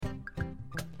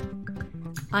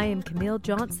I am Camille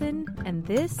Johnson, and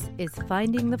this is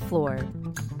Finding the Floor.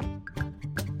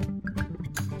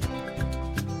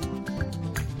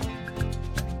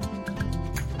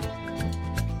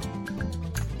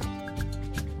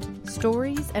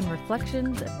 Stories and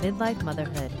reflections of midlife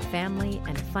motherhood, family,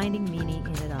 and finding meaning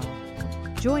in it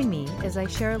all. Join me as I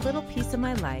share a little piece of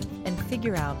my life and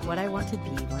figure out what I want to be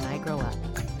when I grow up.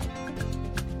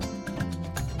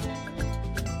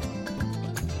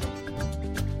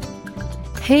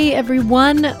 Hey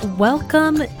everyone,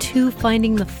 welcome to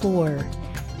Finding the Floor.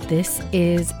 This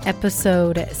is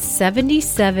episode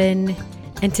 77,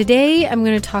 and today I'm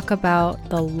going to talk about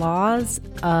the laws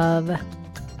of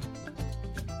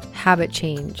habit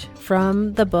change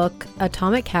from the book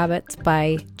Atomic Habits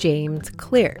by James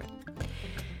Clear.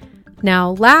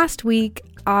 Now, last week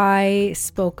I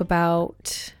spoke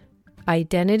about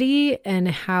identity and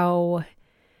how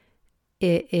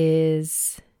it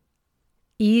is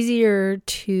easier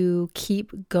to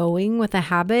keep going with a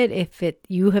habit if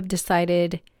you have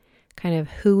decided kind of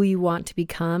who you want to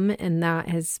become, and that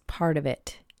is part of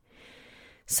it.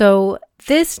 So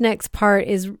this next part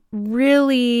is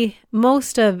really,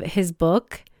 most of his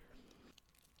book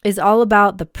is all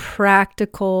about the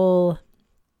practical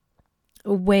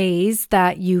ways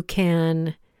that you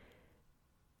can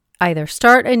either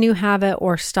start a new habit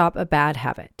or stop a bad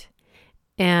habit.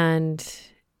 And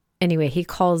anyway, he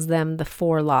calls them the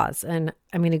 4 laws, and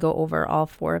I'm going to go over all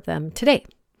 4 of them today.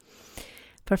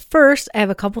 But first, I have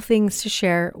a couple things to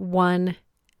share. One,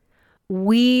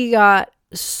 we got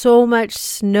so much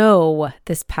snow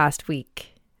this past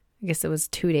week. I guess it was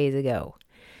 2 days ago.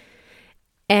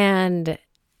 And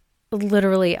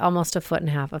literally almost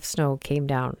 1.5 feet of snow came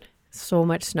down. So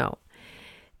much snow.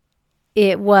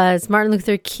 It was Martin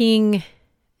Luther King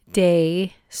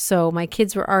Day, so my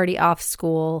kids were already off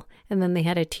school, and then they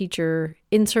had a teacher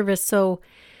in service, so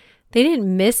they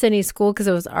didn't miss any school because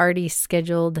it was already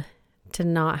scheduled to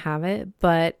not have it.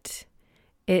 But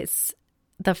it's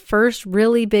the first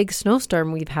really big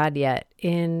snowstorm we've had yet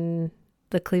in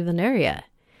the Cleveland area,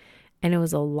 and it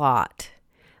was a lot.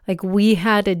 Like, we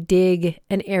had to dig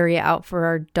an area out for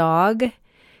our dog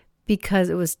because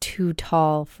it was too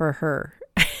tall for her.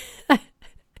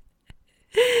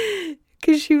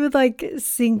 Because she would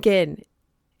sink in.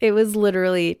 It was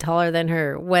literally taller than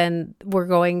her. When we're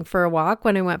going for a walk,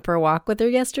 when I went for a walk with her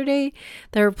yesterday,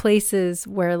 there are places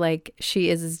where she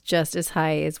is just as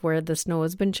high as where the snow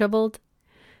has been shoveled.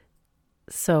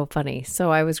 So funny.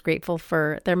 So I was grateful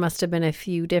there must have been a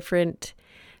few different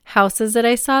houses that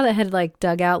I saw that had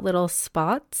dug out little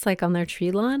spots on their tree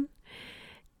lawn.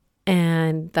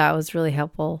 And that was really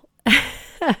helpful.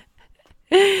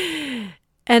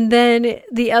 And then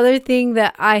the other thing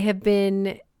that I have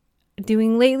been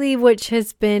doing lately, which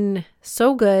has been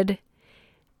so good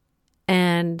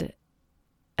and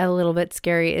a little bit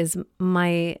scary, is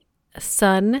my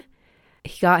son.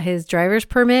 He got his driver's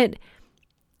permit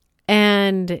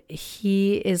and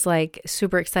he is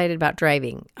super excited about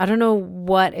driving. I don't know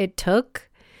what it took.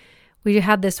 We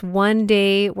had this one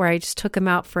day where I just took him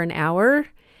out for an hour,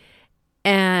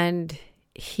 and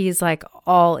he's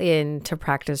all in to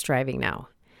practice driving now.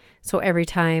 So every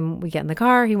time we get in the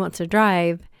car, he wants to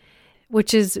drive,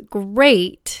 which is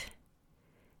great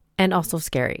and also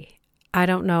scary. I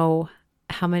don't know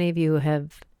how many of you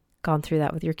have gone through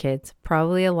that with your kids.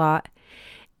 Probably a lot.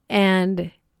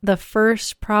 And the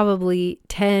first probably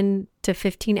 10 to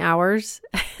 15 hours,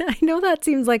 I know that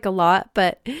seems like a lot,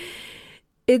 but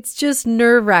it's just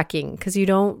nerve-wracking because you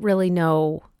don't really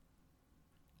know,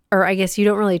 or I guess you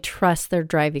don't really trust their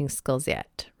driving skills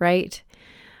yet, right?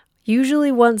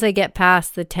 Usually once I get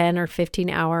past the 10 or 15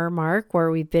 hour mark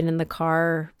where we've been in the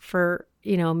car for,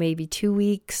 maybe 2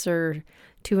 weeks or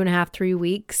 2.5, 3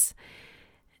 weeks,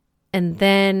 and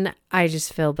then I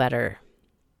just feel better.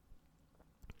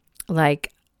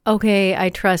 Okay, I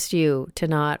trust you to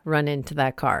not run into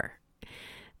that car.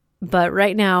 But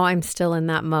right now I'm still in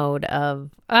that mode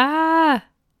of, I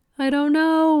don't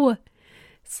know.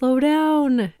 Slow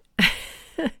down.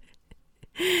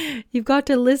 You've got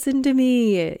to listen to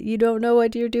me. You don't know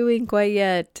what you're doing quite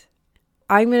yet.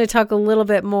 I'm going to talk a little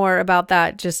bit more about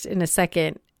that just in a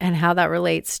second and how that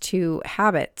relates to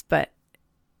habits. But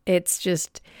it's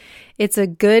a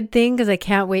good thing because I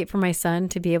can't wait for my son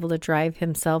to be able to drive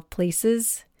himself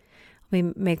places. We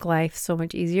make life so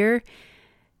much easier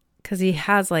because he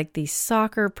has these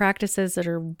soccer practices that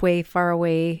are way far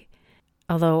away.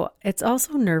 Although it's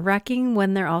also nerve-wracking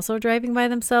when they're also driving by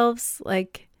themselves.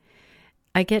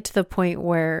 I get to the point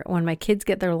where when my kids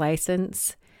get their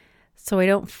license, so I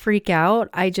don't freak out,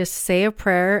 I just say a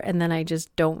prayer and then I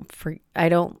just don't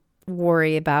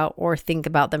worry about or think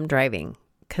about them driving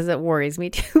because it worries me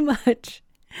too much.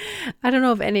 I don't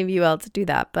know if any of you else do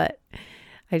that, but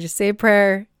I just say a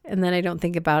prayer and then I don't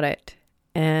think about it.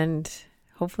 And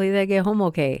hopefully they get home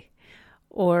okay.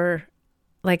 Or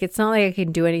like, it's not like I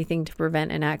can do anything to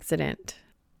prevent an accident.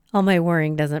 All my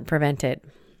worrying doesn't prevent it.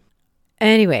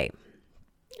 Anyway,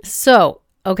 so,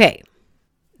 okay.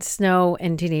 Snow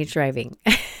and teenage driving.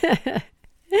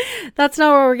 That's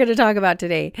not what we're going to talk about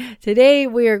today. Today,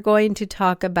 we are going to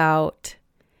talk about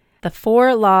the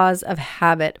 4 laws of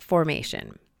habit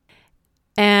formation.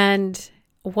 And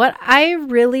what I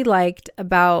really liked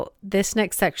about this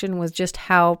next section was just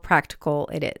how practical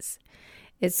it is.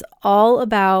 It's all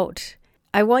about,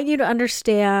 I want you to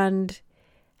understand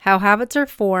how habits are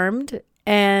formed.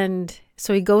 And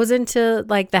so he goes into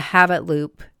like the habit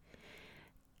loop.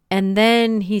 And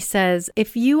then he says,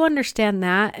 if you understand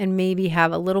that and maybe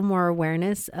have a little more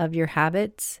awareness of your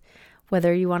habits,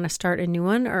 whether you want to start a new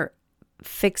one or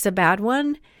fix a bad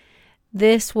one,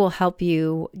 this will help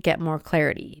you get more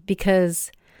clarity.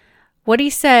 Because what he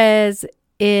says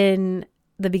in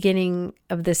the beginning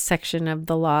of this section of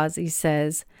the laws, he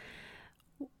says,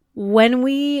 when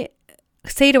we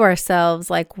say to ourselves,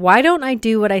 like, why don't I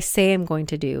do what I say I'm going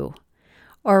to do?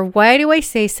 Or why do I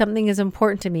say something is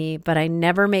important to me, but I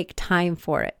never make time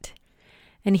for it?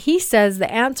 And he says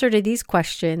the answer to these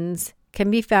questions can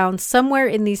be found somewhere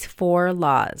in these 4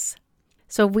 laws.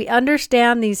 So if we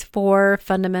understand these 4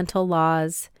 fundamental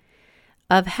laws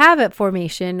of habit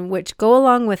formation, which go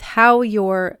along with how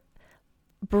your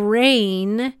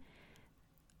brain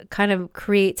kind of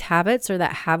creates habits or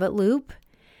that habit loop,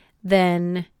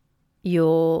 then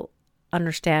you'll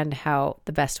understand how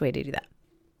the best way to do that.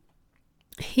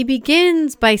 He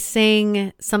begins by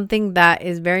saying something that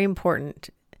is very important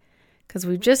because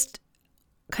we've just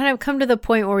kind of come to the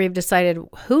point where we've decided,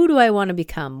 who do I want to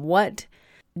become? What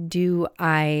do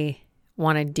I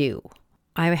want to do?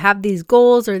 I have these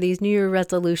goals or these New Year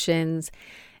resolutions.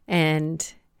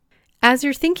 And as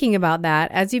you're thinking about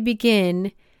that, as you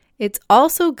begin, it's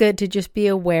also good to just be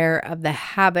aware of the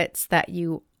habits that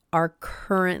you are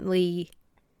currently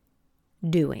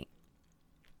doing.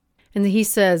 And he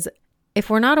says, if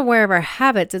we're not aware of our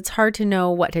habits, it's hard to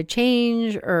know what to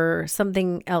change or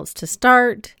something else to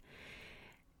start.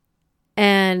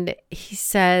 And he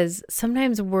says,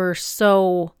 sometimes we're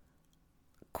so,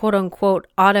 quote unquote,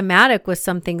 automatic with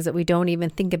some things that we don't even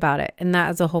think about it. And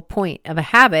that is the whole point of a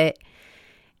habit,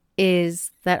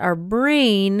 is that our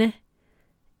brain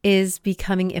is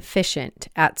becoming efficient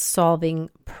at solving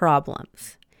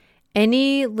problems.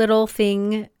 Any little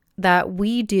thing that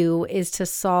we do is to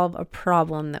solve a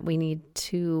problem that we need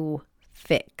to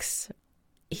fix.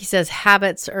 He says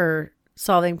habits are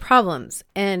solving problems.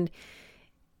 And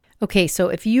okay, so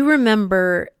if you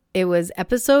remember, it was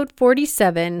episode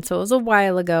 47, so it was a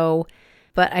while ago,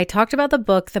 but I talked about the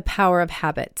book, The Power of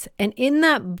Habits. And in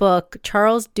that book,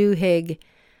 Charles Duhigg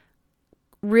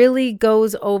really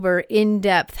goes over in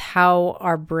depth how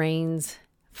our brains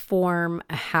form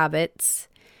habits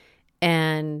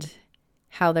and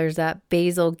how there's that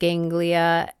basal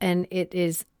ganglia, and it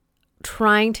is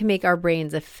trying to make our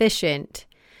brains efficient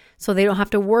so they don't have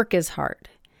to work as hard.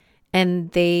 And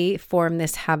they form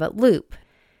this habit loop.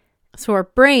 So our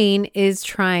brain is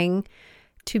trying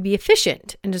to be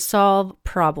efficient and to solve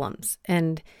problems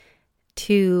and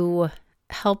to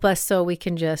help us so we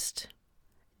can just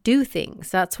do things.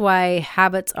 That's why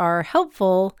habits are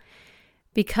helpful,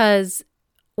 because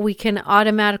we can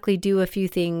automatically do a few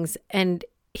things. And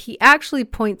he actually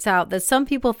points out that some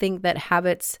people think that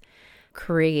habits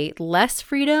create less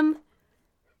freedom.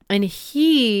 And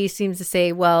he seems to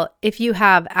say, well, if you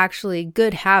have actually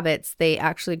good habits, they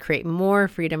actually create more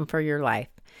freedom for your life.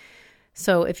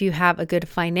 So if you have a good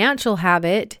financial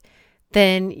habit,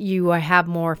 then you have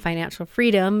more financial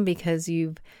freedom because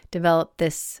you've developed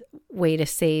this way to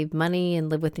save money and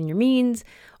live within your means.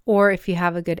 Or if you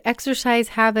have a good exercise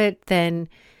habit, then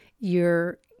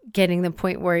you're getting the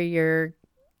point where you're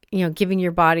giving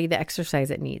your body the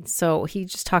exercise it needs. So he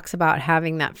just talks about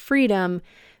having that freedom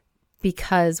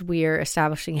because we're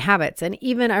establishing habits. And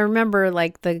even I remember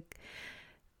like the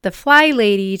Fly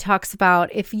Lady talks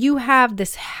about, if you have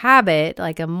this habit,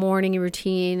 like a morning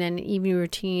routine and evening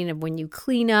routine of when you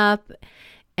clean up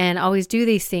and always do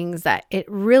these things, that it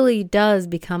really does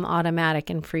become automatic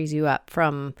and frees you up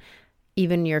from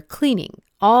even your cleaning.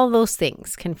 All those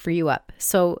things can free you up.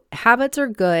 So habits are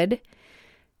good,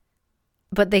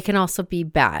 but they can also be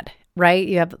bad, right?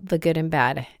 You have the good and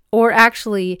bad. Or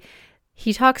actually,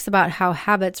 he talks about how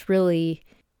habits really,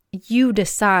 you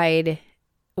decide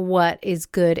what is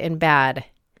good and bad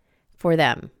for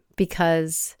them,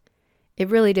 because it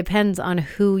really depends on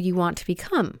who you want to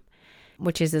become.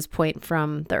 which is his point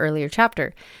from the earlier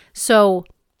chapter. So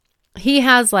he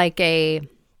has like a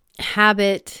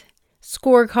habit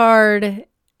scorecard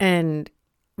and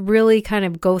really kind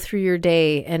of go through your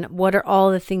day and what are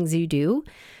all the things you do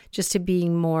just to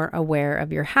being more aware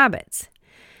of your habits.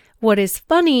 What is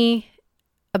funny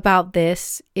about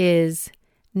this is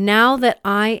now that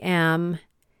I am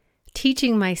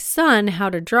teaching my son how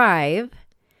to drive,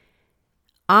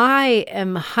 I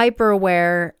am hyper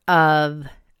aware of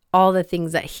all the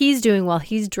things that he's doing while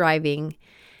he's driving.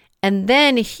 And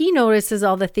then he notices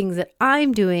all the things that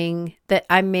I'm doing that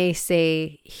I may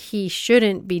say he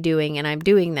shouldn't be doing, and I'm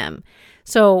doing them.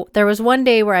 So there was one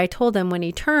day where I told him when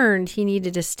he turned, he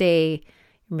needed to stay,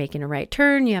 you're making a right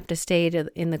turn, you have to stay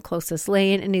in the closest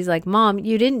lane. And he's like, Mom,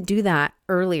 you didn't do that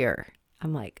earlier.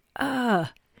 I'm like,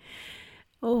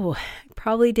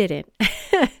 probably didn't.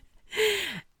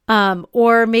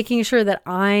 Or making sure that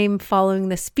I'm following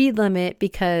the speed limit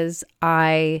because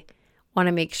I want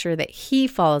to make sure that he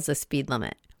follows the speed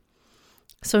limit.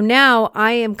 So now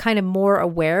I am kind of more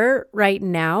aware right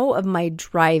now of my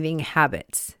driving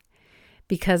habits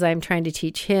because I'm trying to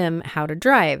teach him how to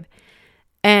drive.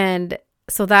 And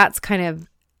so that's kind of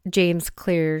James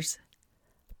Clear's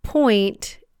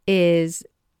point is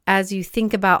as you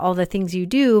think about all the things you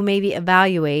do, maybe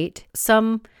evaluate.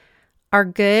 Some are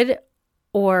good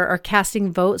or are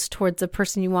casting votes towards the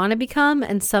person you want to become,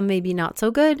 and some maybe not so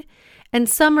good. And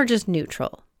some are just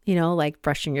neutral, like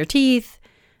brushing your teeth,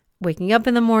 waking up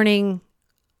in the morning,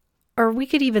 or we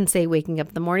could even say waking up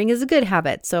in the morning is a good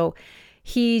habit. So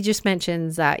he just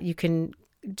mentions that you can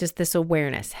just this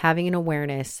awareness, having an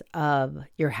awareness of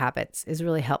your habits is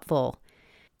really helpful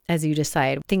as you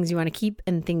decide things you want to keep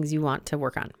and things you want to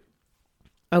work on.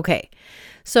 Okay,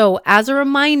 so as a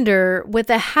reminder, with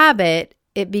a habit,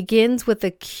 it begins with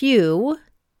a cue,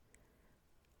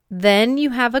 then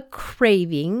you have a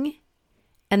craving,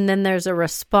 and then there's a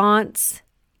response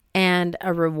and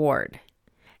a reward.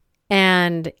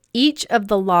 And each of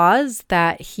the laws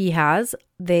that he has,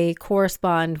 they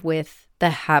correspond with the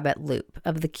habit loop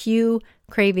of the cue,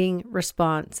 craving,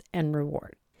 response, and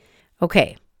reward.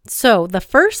 Okay, so the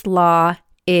first law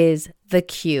is the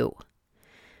cue.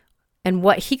 And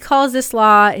what he calls this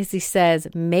law is he says,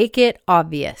 make it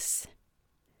obvious.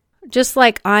 Just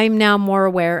like I'm now more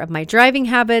aware of my driving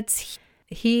habits,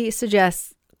 he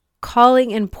suggests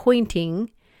calling and pointing,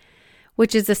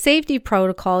 which is a safety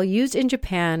protocol used in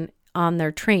Japan on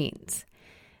their trains,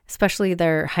 especially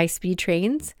their high-speed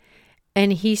trains.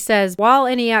 And he says, while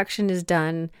any action is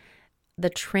done, the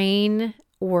train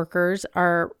workers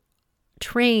are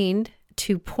trained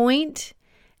to point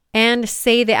and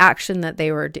say the action that they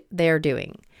are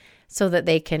doing so that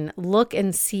they can look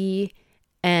and see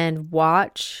and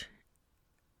watch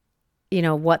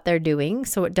what they're doing,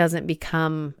 so it doesn't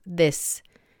become this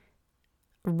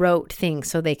rote thing,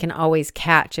 so they can always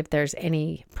catch if there's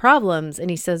any problems. And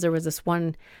he says there was this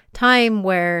one time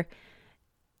where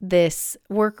this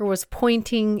worker was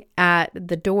pointing at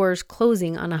the doors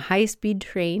closing on a high-speed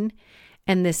train,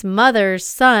 and this mother's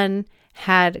son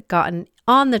had gotten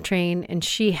on the train and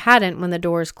she hadn't when the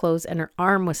doors closed, and her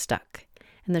arm was stuck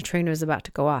and the train was about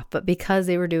to go off. But because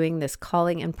they were doing this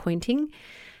calling and pointing,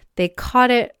 they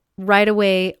caught it right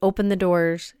away, opened the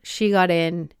doors, she got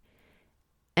in,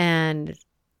 and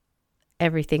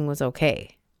everything was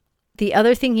okay. The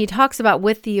other thing he talks about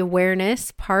with the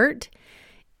awareness part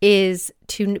is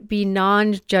to be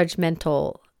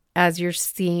non-judgmental as you're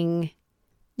seeing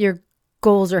your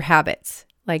goals or habits.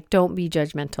 Like, don't be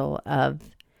judgmental of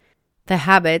the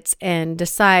habits and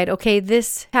decide, okay,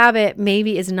 this habit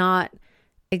maybe is not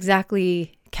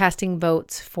exactly casting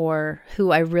votes for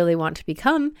who I really want to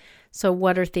become. So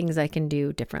what are things I can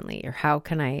do differently, or how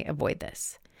can I avoid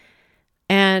this?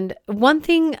 And one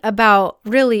thing about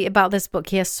this book,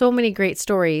 he has so many great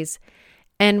stories.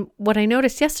 And what I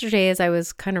noticed yesterday as I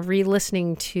was kind of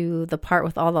re-listening to the part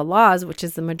with all the laws, which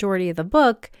is the majority of the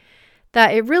book,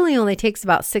 that it really only takes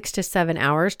about 6 to 7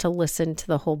 hours to listen to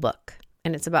the whole book.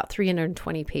 And it's about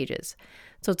 320 pages.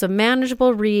 So it's a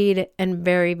manageable read and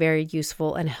very, very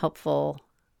useful and helpful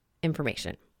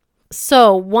information.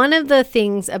 So one of the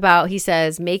things he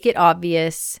says, make it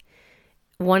obvious.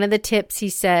 One of the tips he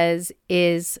says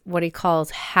is what he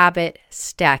calls habit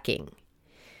stacking.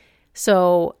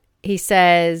 So he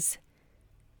says,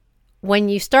 when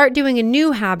you start doing a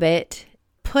new habit,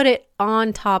 put it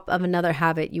on top of another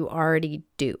habit you already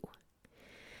do.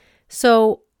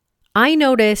 So I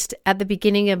noticed at the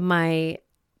beginning of my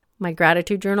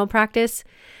gratitude journal practice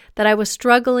that I was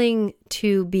struggling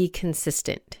to be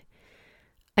consistent.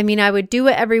 I mean, I would do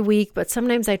it every week, but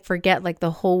sometimes I'd forget like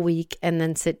the whole week and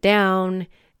then sit down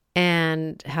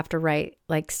and have to write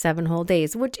like 7 whole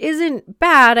days, which isn't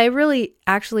bad. I really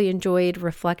actually enjoyed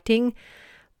reflecting,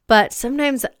 but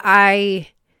sometimes I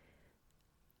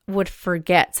would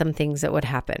forget some things that would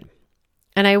happen.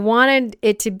 And I wanted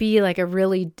it to be like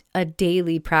a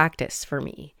daily practice for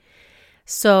me.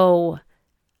 So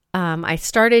I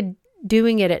started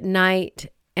doing it at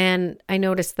night, and I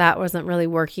noticed that wasn't really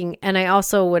working. And I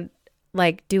also would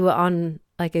like do it on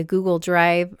like a Google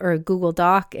Drive or a Google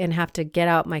Doc and have to get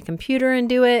out my computer and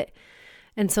do it.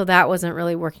 And so that wasn't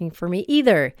really working for me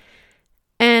either.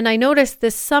 And I noticed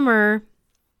this summer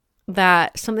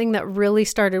that something that really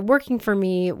started working for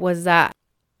me was that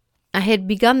I had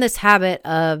begun this habit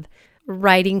of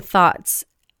writing thoughts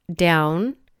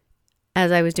down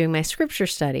as I was doing my scripture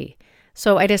study.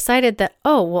 So I decided that,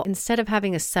 instead of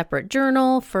having a separate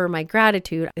journal for my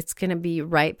gratitude, it's going to be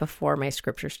right before my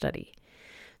scripture study.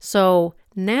 So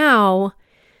now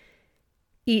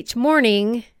each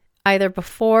morning, either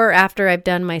before or after I've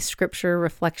done my scripture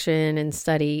reflection and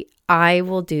study, I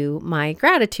will do my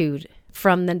gratitude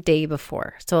from the day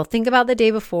before. So I'll think about the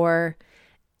day before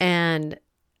and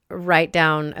write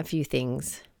down a few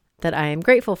things that I am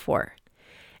grateful for.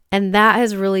 And that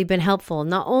has really been helpful,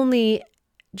 not only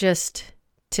just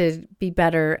to be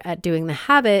better at doing the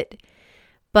habit,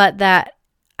 but that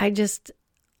I just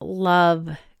love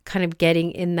kind of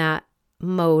getting in that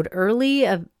mode early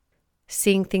of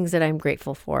seeing things that I'm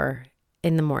grateful for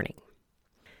in the morning.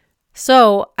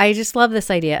 So I just love this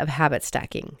idea of habit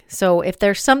stacking. So if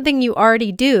there's something you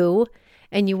already do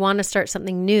and you want to start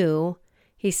something new,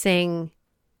 he's saying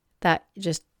that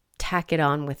just tack it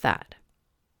on with that.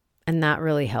 And that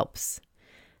really helps,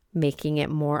 making it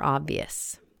more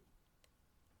obvious.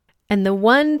 And the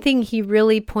one thing he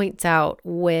really points out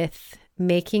with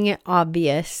making it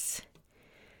obvious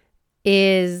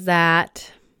is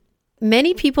that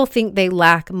many people think they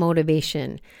lack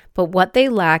motivation, but what they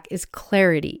lack is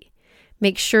clarity.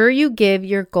 Make sure you give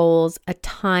your goals a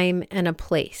time and a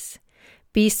place.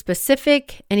 Be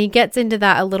specific, and he gets into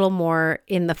that a little more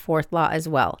in the 4th law as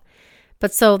well.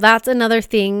 But so that's another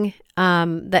thing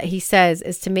that he says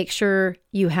is to make sure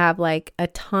you have like a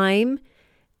time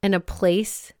and a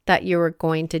place that you're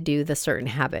going to do the certain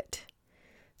habit.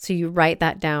 So you write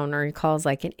that down, or he calls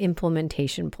like an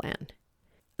implementation plan.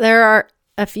 There are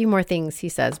a few more things he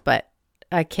says, but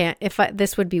I can't,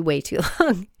 this would be way too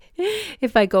long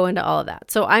if I go into all of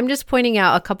that. So I'm just pointing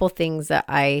out a couple things that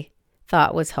I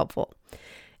thought was helpful.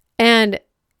 And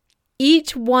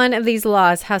each one of these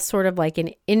laws has sort of like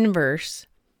an inverse.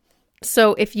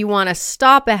 So if you want to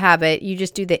stop a habit, you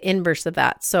just do the inverse of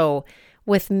that. So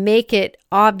with make it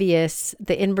obvious,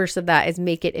 the inverse of that is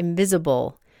make it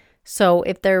invisible. So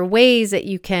if there are ways that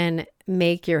you can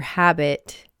make your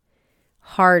habit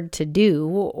hard to do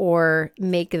or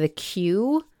make the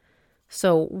cue,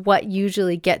 so what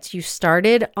usually gets you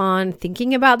started on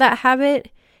thinking about that habit,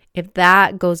 if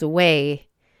that goes away,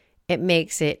 it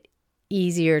makes it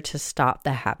easier to stop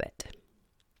the habit.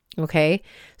 Okay,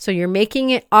 so you're making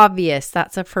it obvious.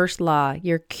 That's the first law.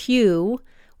 Your cue,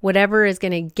 whatever is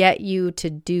going to get you to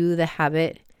do the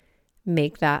habit,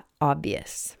 make that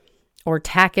obvious. Or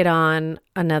tack it on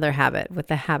another habit with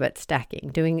the habit stacking,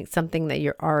 doing something that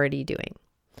you're already doing.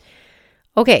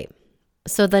 Okay,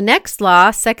 so the next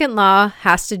law, second law,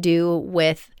 has to do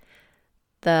with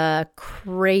the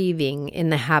craving in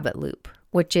the habit loop,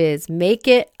 which is make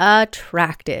it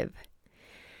attractive.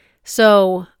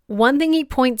 So one thing he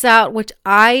points out, which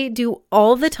I do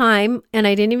all the time, and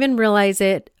I didn't even realize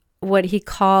it, what he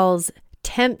calls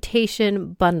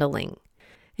temptation bundling.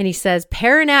 And he says,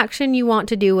 pair an action you want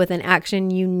to do with an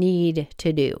action you need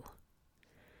to do.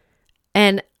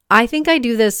 And I think I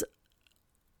do this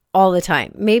all the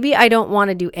time. Maybe I don't want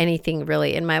to do anything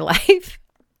really in my life.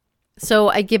 So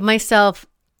I give myself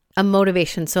a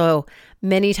motivation. So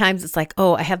many times it's like,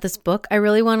 I have this book I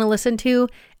really want to listen to,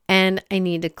 and I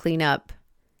need to clean up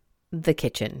the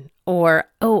kitchen. Or,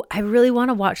 I really want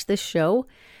to watch this show,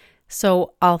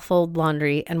 so I'll fold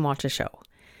laundry and watch a show.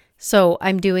 So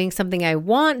I'm doing something I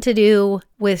want to do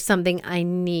with something I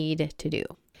need to do.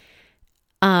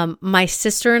 My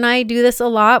sister and I do this a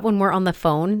lot when we're on the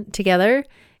phone together.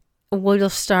 We'll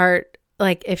start,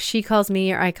 like, if she calls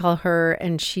me or I call her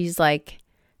and she's like,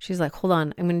 hold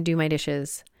on, I'm going to do my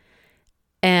dishes.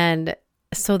 And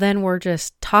so then we're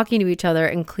just talking to each other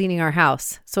and cleaning our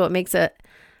house. So it makes it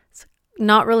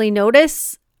not really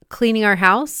notice cleaning our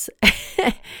house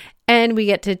and we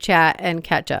get to chat and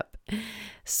catch up.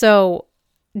 So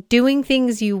doing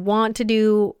things you want to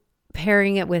do,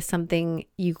 pairing it with something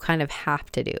you kind of have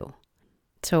to do.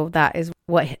 So that is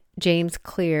what James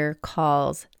Clear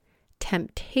calls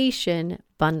temptation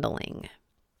bundling.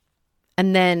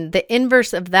 And then the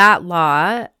inverse of that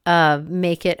law of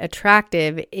make it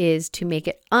attractive is to make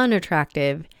it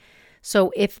unattractive.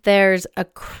 So if there's a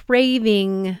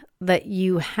craving that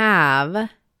you have,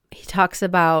 he talks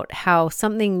about how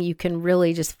something you can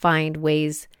really just find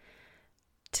ways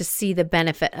to see the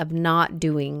benefit of not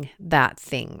doing that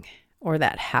thing or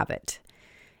that habit.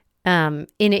 In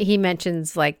it, he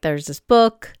mentions like there's this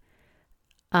book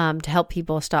to help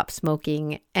people stop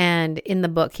smoking. And in the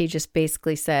book, he just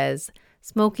basically says,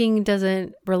 smoking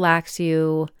doesn't relax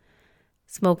you.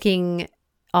 Smoking,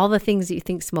 all the things that you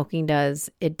think smoking does,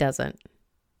 it doesn't.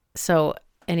 So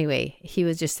anyway, he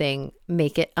was just saying,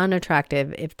 make it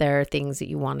unattractive if there are things that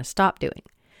you want to stop doing.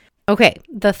 Okay,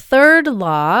 the third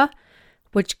law,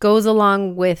 which goes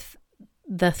along with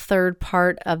the third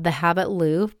part of the habit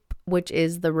loop, which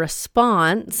is the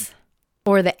response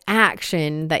or the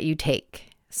action that you take.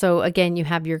 So again, you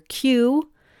have your cue,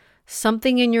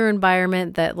 something in your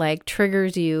environment that like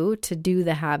triggers you to do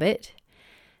the habit.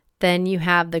 Then you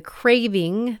have the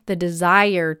craving, the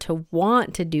desire to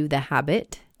want to do the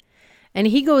habit. And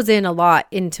he goes in a lot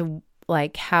into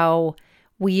like how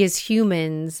we as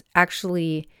humans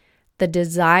actually, the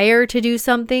desire to do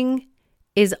something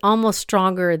is almost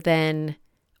stronger than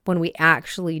when we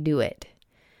actually do it.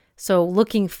 So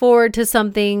looking forward to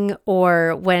something,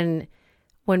 or when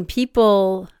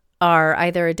people are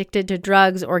either addicted to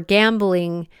drugs or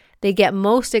gambling, they get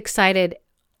most excited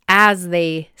as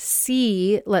they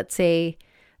see, let's say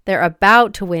they're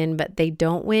about to win, but they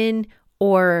don't win,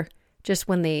 or just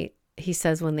when he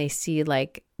says when they see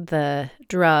like the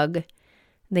drug,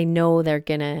 they know they're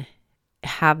going to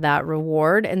have that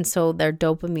reward. And so their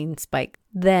dopamine spike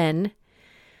then.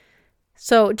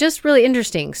 So just really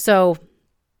interesting. So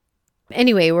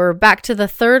anyway, we're back to the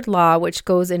third law, which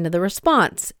goes into the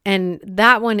response. And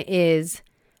that one is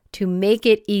to make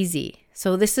it easy.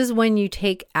 So this is when you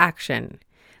take action.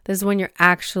 This is when you're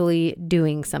actually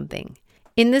doing something.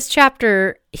 In this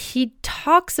chapter, he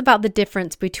talks about the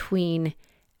difference between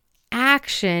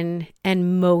action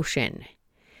and motion.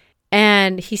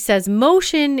 And he says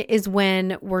motion is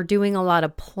when we're doing a lot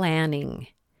of planning.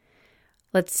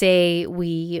 Let's say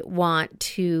we want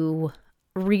to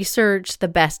research the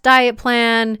best diet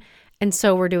plan, and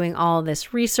so we're doing all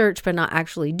this research but not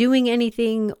actually doing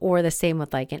anything, or the same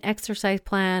with like an exercise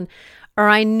plan. Or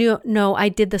I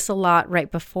did this a lot right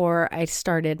before I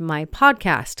started my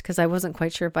podcast because I wasn't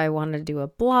quite sure if I wanted to do a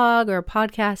blog or a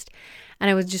podcast, and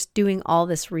I was just doing all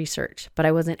this research, but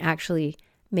I wasn't actually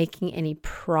making any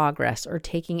progress or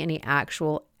taking any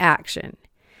actual action.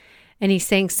 And he's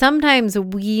saying sometimes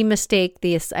we mistake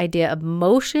this idea of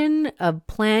motion, of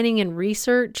planning and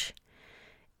research,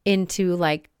 into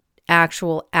like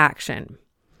actual action.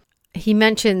 He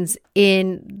mentions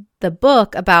in the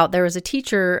book about there was a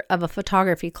teacher of a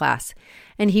photography class,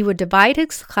 and he would divide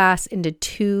his class into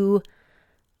two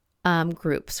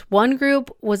groups. One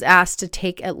group was asked to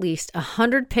take at least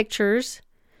 100 pictures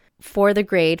for the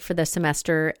grade for the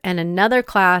semester, and another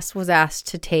class was asked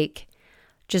to take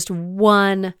just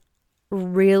one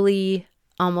really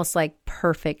almost like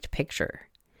perfect picture.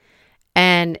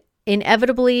 And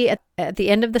inevitably at the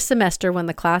end of the semester, when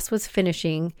the class was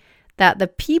finishing, that the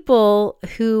people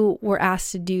who were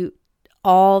asked to do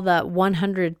all the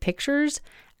 100 pictures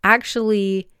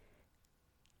actually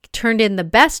turned in the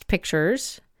best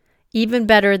pictures, even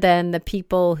better than the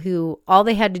people who all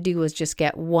they had to do was just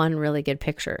get one really good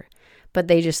picture. But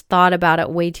they just thought about it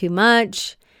way too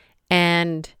much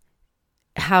and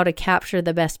how to capture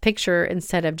the best picture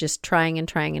instead of just trying and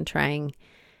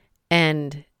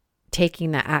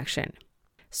taking that action.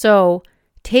 So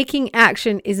taking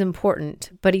action is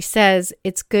important, but he says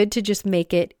it's good to just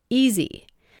make it easy.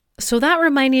 So that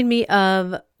reminded me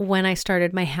of when I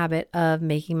started my habit of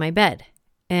making my bed.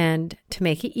 And to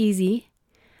make it easy,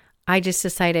 I just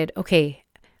decided, okay,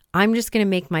 I'm just going to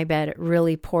make my bed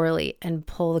really poorly and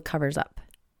pull the covers up.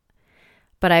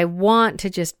 But I want to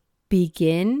just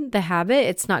begin the habit.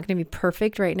 It's not going to be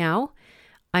perfect right now.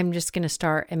 I'm just going to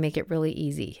start and make it really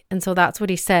easy. And so that's what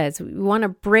he says. We want to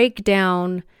break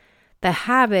down the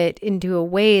habit into a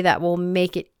way that will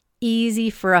make it easy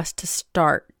for us to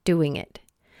start doing it.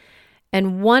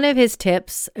 And one of his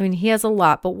tips, I mean, he has a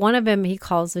lot, but one of them he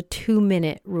calls the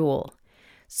 2-minute rule.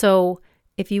 So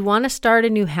if you want to start a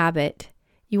new habit,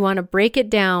 you want to break it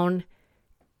down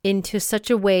into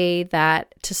such a way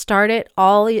that to start it,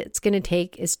 all it's going to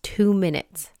take is 2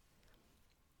 minutes.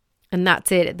 And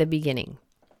that's it at the beginning.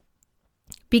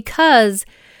 Because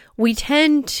we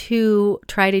tend to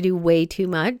try to do way too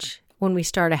much when we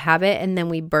start a habit and then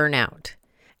we burn out.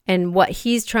 And what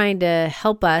he's trying to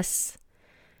help us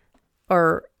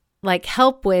or like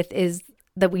help with is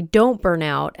that we don't burn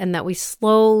out and that we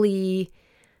slowly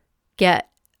get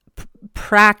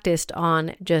practiced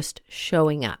on just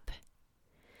showing up.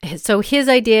 So his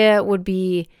idea would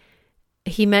be,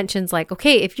 he mentions like,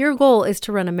 okay, if your goal is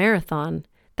to run a marathon,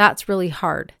 that's really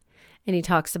hard. And he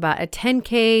talks about a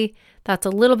 10K, that's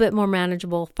a little bit more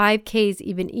manageable. 5K is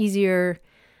even easier.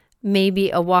 Maybe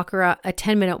a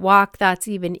 10-minute walk, that's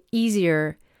even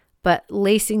easier. But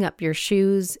lacing up your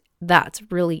shoes,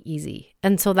 that's really easy.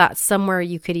 And so that's somewhere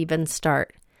you could even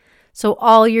start. So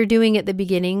all you're doing at the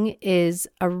beginning is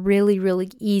a really,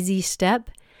 really easy step.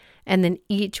 And then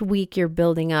each week you're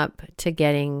building up to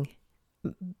getting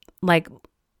like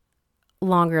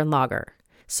longer and longer.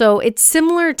 So it's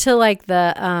similar to like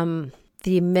the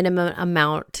minimum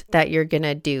amount that you're going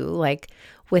to do. Like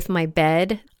with my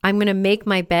bed, I'm going to make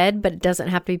my bed, but it doesn't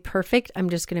have to be perfect.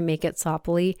 I'm just going to make it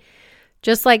soppily.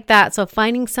 Just like that. So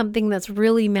finding something that's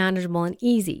really manageable and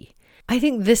easy. I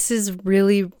think this is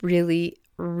really, really,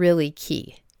 really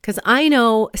key. Because I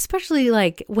know, especially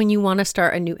like when you want to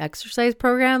start a new exercise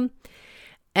program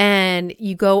and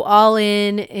you go all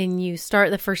in and you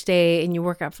start the first day and you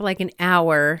work out for like an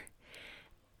hour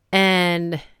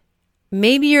and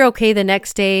maybe you're okay the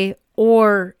next day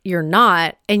or you're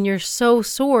not and you're so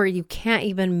sore you can't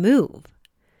even move.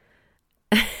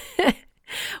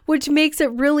 Which makes it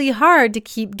really hard to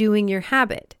keep doing your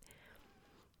habit.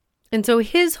 And so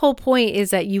his whole point is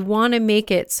that you want to make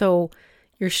it so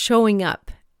you're showing up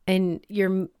and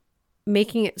you're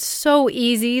making it so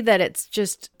easy that it's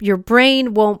just your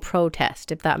brain won't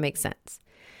protest, if that makes sense.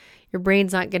 Your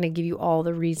brain's not going to give you all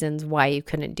the reasons why you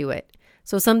couldn't do it.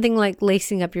 So something like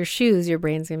lacing up your shoes, your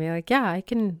brain's going to be like, yeah, I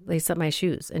can lace up my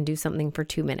shoes and do something for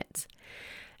 2 minutes.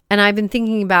 And I've been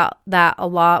thinking about that a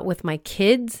lot with my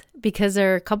kids because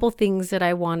there are a couple things that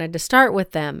I wanted to start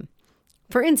with them.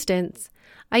 For instance,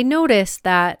 I noticed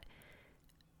that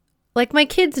like my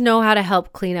kids know how to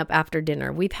help clean up after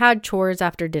dinner. We've had chores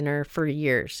after dinner for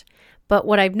years. But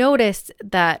what I've noticed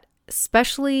that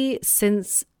especially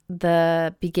since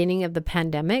the beginning of the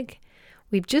pandemic,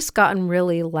 we've just gotten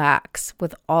really lax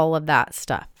with all of that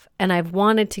stuff. And I've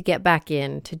wanted to get back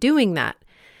into doing that.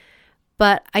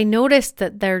 But I noticed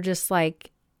that they're just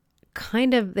like they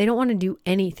don't want to do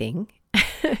anything.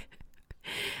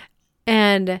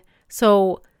 And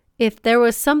so if there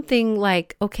was something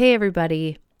like, okay,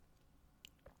 everybody,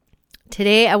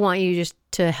 today I want you just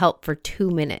to help for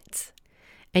 2 minutes.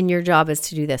 And your job is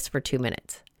to do this for 2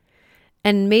 minutes.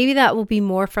 And maybe that will be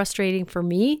more frustrating for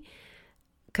me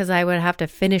because I would have to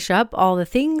finish up all the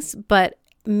things. But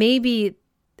maybe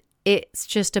it's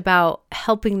just about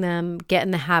helping them get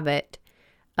in the habit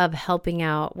of helping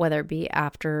out, whether it be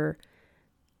after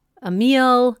a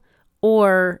meal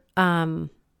or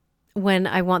when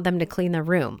I want them to clean the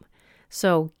room.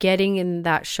 So getting in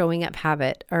that showing up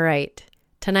habit. All right,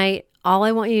 tonight, all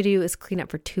I want you to do is clean up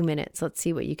for 2 minutes. Let's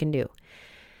see what you can do.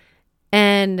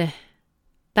 And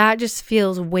that just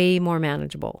feels way more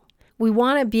manageable. We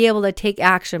want to be able to take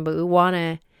action, but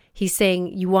he's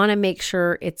saying you want to make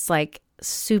sure it's like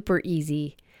super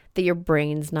easy that your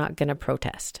brain's not going to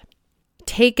protest.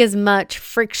 Take as much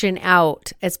friction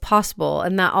out as possible.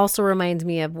 And that also reminds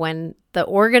me of when the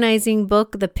organizing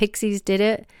book, the Pixies did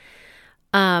it,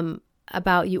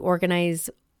 about you organize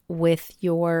with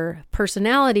your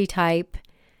personality type.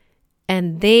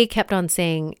 And they kept on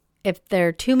saying, if there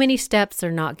are too many steps,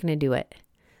 they're not going to do it.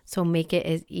 So make it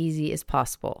as easy as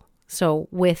possible. So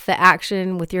with the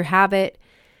action, with your habit,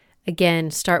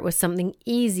 again, start with something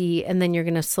easy, and then you're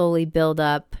going to slowly build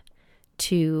up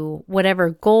to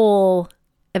whatever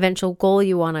eventual goal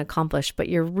you want to accomplish. But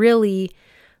you're really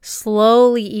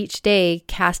slowly each day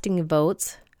casting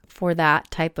votes for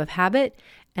that type of habit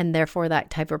and therefore that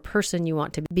type of person you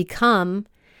want to become.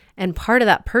 And part of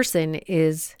that person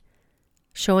is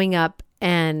showing up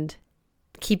and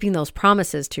keeping those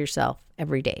promises to yourself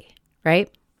every day, right?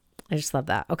 I just love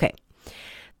that. Okay.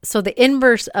 So the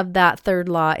inverse of that third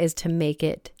law is to make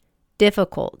it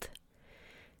difficult.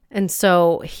 And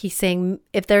so he's saying,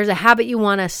 if there's a habit you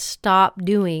want to stop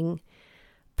doing,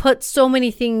 put so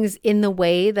many things in the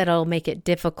way that it'll make it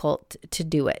difficult to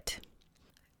do it.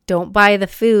 Don't buy the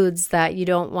foods that you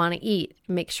don't want to eat.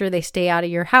 Make sure they stay out of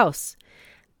your house.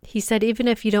 He said, even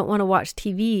if you don't want to watch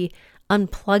TV,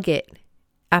 unplug it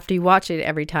after you watch it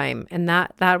every time. And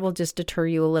that will just deter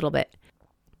you a little bit.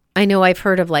 I know I've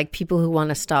heard of like people who want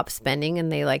to stop spending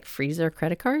and they like freeze their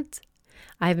credit cards.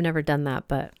 I've never done that,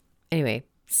 but anyway,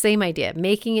 same idea,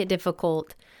 making it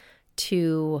difficult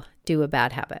to do a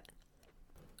bad habit.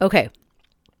 Okay.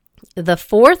 The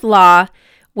fourth law,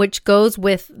 which goes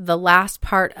with the last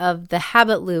part of the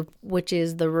habit loop, which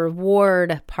is the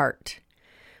reward part,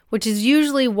 which is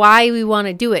usually why we want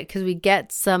to do it, because we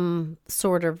get some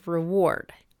sort of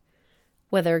reward,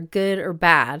 whether good or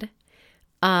bad.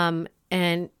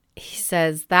 And he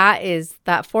says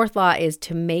that fourth law is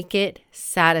to make it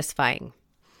satisfying.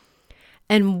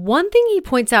 And one thing he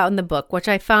points out in the book, which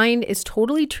I find is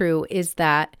totally true, is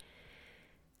that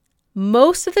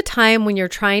most of the time when you're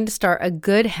trying to start a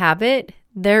good habit,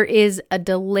 there is a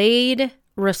delayed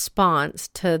response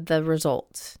to the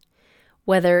results.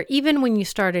 Whether even when you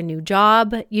start a new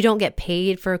job, you don't get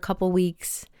paid for a couple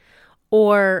weeks,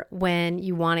 or when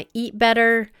you want to eat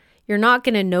better, you're not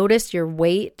going to notice your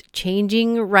weight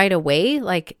changing right away.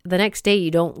 Like the next day,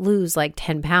 you don't lose like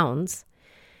 10 pounds.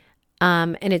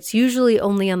 And it's usually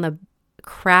only on the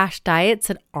crash diets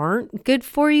that aren't good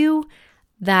for you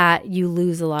that you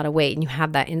lose a lot of weight and you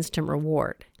have that instant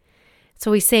reward.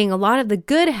 So he's saying a lot of the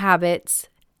good habits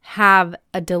have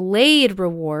a delayed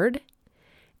reward,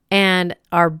 and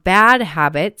our bad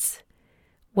habits,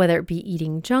 whether it be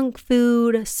eating junk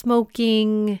food,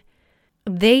 smoking,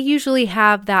 they usually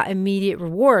have that immediate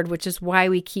reward, which is why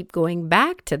we keep going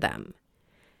back to them,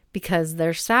 because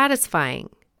they're satisfying.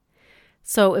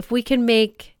 So if we can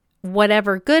make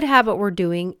whatever good habit we're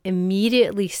doing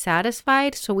immediately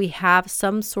satisfied, so we have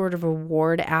some sort of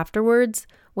reward afterwards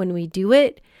when we do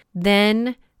it,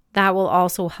 then that will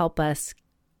also help us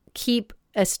keep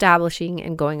establishing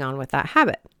and going on with that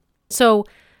habit. So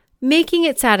making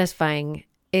it satisfying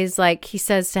is, like he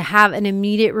says, to have an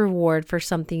immediate reward for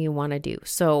something you want to do.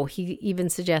 So he even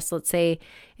suggests, let's say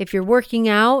if you're working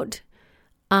out,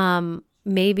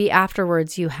 maybe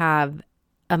afterwards you have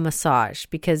a massage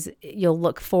because you'll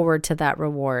look forward to that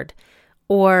reward.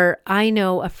 Or I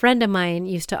know a friend of mine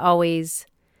used to always,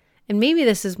 and maybe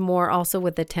this is more also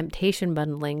with the temptation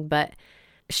bundling, but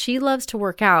she loves to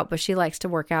work out, but she likes to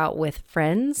work out with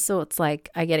friends. So it's like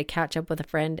I get to catch up with a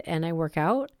friend and I work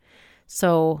out.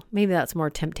 So maybe that's more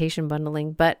temptation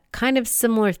bundling, but kind of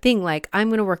similar thing. Like I'm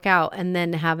going to work out and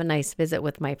then have a nice visit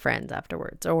with my friends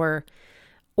afterwards, or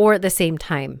at the same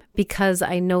time, because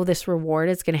I know this reward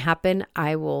is going to happen,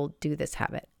 I will do this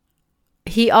habit.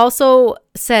 He also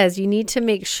says you need to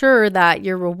make sure that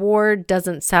your reward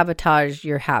doesn't sabotage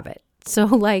your habit. So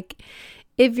like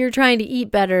if you're trying to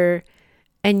eat better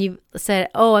and you said,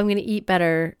 oh, I'm going to eat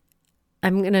better,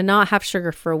 I'm going to not have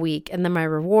sugar for a week, and then my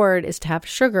reward is to have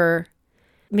sugar,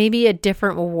 maybe a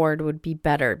different reward would be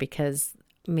better, because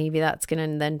maybe that's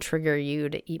going to then trigger you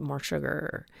to eat more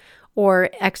sugar.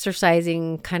 Or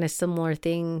exercising, kind of similar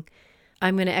thing.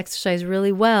 I'm going to exercise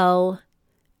really well,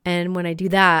 and when I do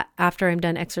that, after I'm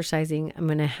done exercising, I'm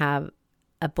going to have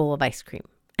a bowl of ice cream.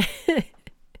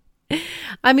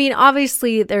 I mean,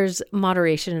 obviously there's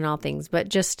moderation in all things, but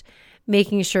just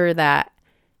making sure that,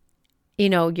 you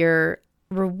know, your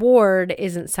reward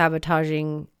isn't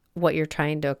sabotaging what you're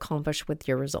trying to accomplish with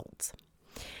your results.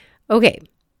 Okay.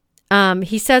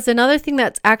 He says another thing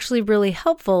that's actually really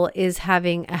helpful is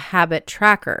having a habit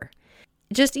tracker.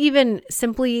 Just even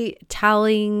simply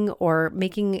tallying or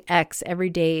making X every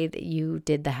day that you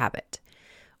did the habit.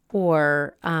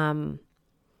 Or,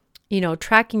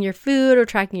 tracking your food or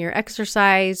tracking your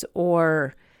exercise.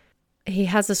 Or he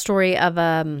has a story of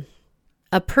a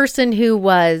person who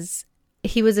was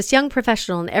this young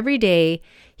professional, and every day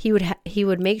he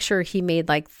would make sure he made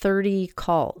like 30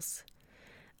 calls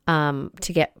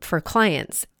to get for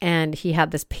clients. And he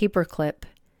had this paper clip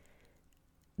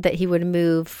that he would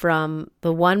move from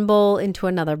the one bowl into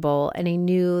another bowl. And he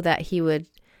knew that he would,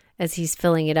 as he's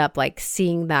filling it up, like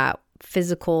seeing that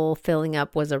physical filling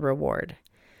up was a reward.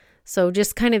 So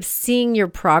just kind of seeing your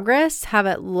progress, have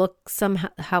it look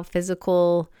somehow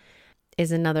physical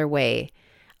is another way.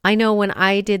 I know when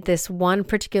I did this one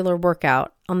particular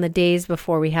workout on the days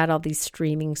before we had all these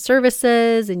streaming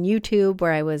services and YouTube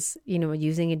where I was,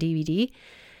 using a DVD,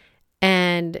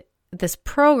 and this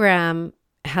program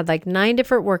had like 9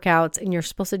 different workouts, and you're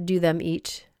supposed to do them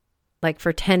each like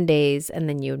for 10 days and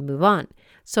then you would move on.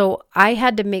 So I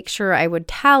had to make sure I would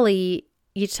tally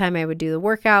each time I would do the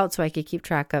workout so I could keep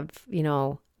track of,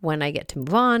 when I get to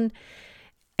move on.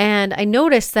 And I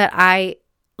noticed that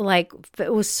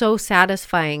it was so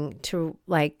satisfying to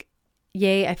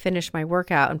yay, I finished my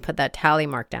workout and put that tally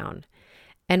mark down.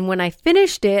 And when I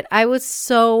finished it, I was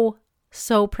so,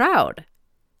 so proud.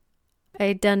 I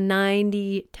had done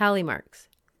 90 tally marks.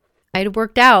 I had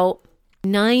worked out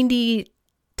 90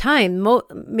 times,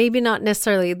 maybe not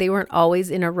necessarily, they weren't always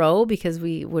in a row because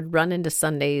we would run into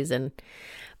Sundays, and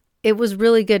it was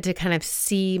really good to kind of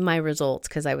see my results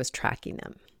because I was tracking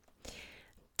them.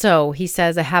 So he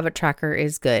says a habit tracker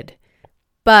is good,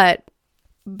 but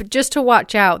just to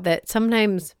watch out that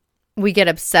sometimes we get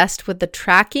obsessed with the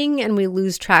tracking and we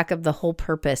lose track of the whole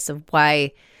purpose of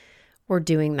why or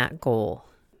doing that goal.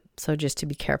 So just to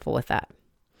be careful with that.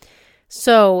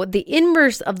 So the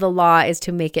inverse of the law is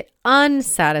to make it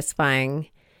unsatisfying.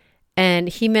 And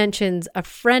he mentions a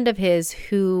friend of his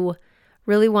who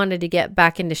really wanted to get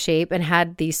back into shape and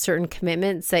had these certain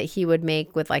commitments that he would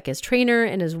make with like his trainer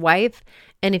and his wife.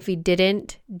 And if he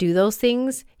didn't do those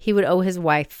things, he would owe his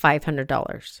wife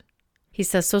 $500. He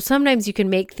says, so sometimes you can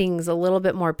make things a little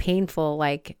bit more painful,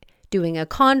 like doing a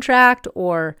contract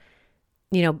or,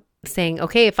 saying,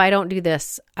 okay, if I don't do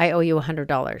this, I owe you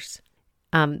 $100.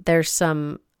 There's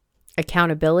some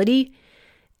accountability,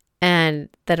 and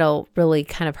that'll really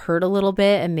kind of hurt a little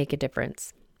bit and make a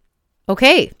difference.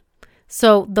 Okay,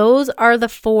 so those are the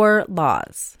 4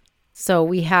 laws. So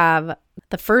we have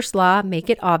the first law, make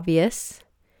it obvious.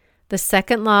 The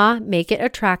second law, make it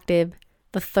attractive.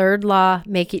 The third law,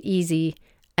 make it easy.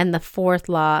 And the fourth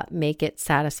law, make it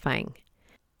satisfying.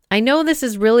 I know this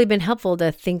has really been helpful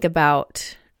to think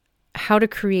about how to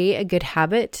create a good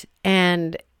habit,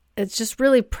 and it's just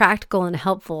really practical and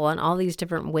helpful in all these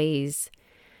different ways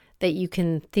that you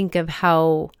can think of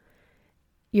how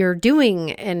you're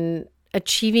doing and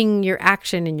achieving your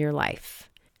action in your life.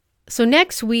 So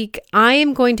next week, I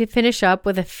am going to finish up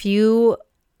with a few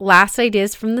last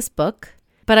ideas from this book,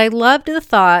 but I loved the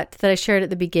thought that I shared at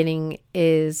the beginning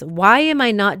is, why am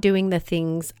I not doing the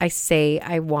things I say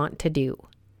I want to do?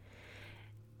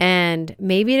 And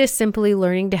maybe it is simply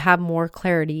learning to have more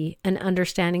clarity and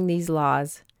understanding these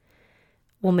laws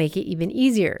will make it even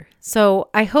easier. So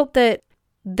I hope that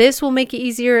this will make it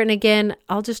easier. And again,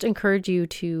 I'll just encourage you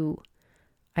to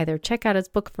either check out his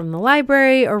book from the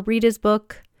library or read his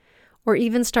book or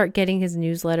even start getting his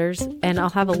newsletters. And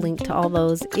I'll have a link to all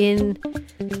those in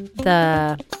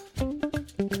the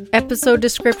episode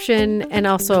description and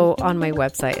also on my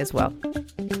website as well.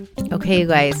 Okay, you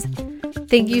guys.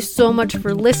 Thank you so much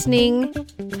for listening.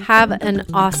 Have an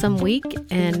awesome week,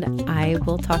 and I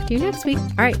will talk to you next week.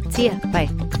 All right, see ya. Bye.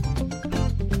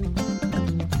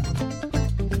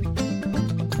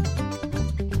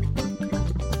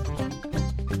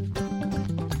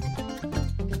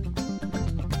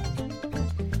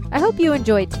 I hope you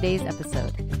enjoyed today's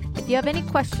episode. If you have any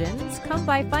questions, come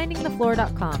by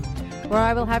findingthefloor.com, where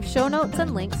I will have show notes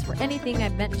and links for anything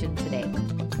I've mentioned today.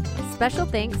 Special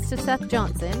thanks to Seth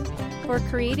Johnson for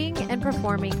creating and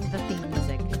performing the theme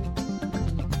music.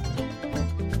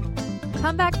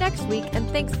 Come back next week, and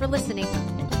thanks for listening.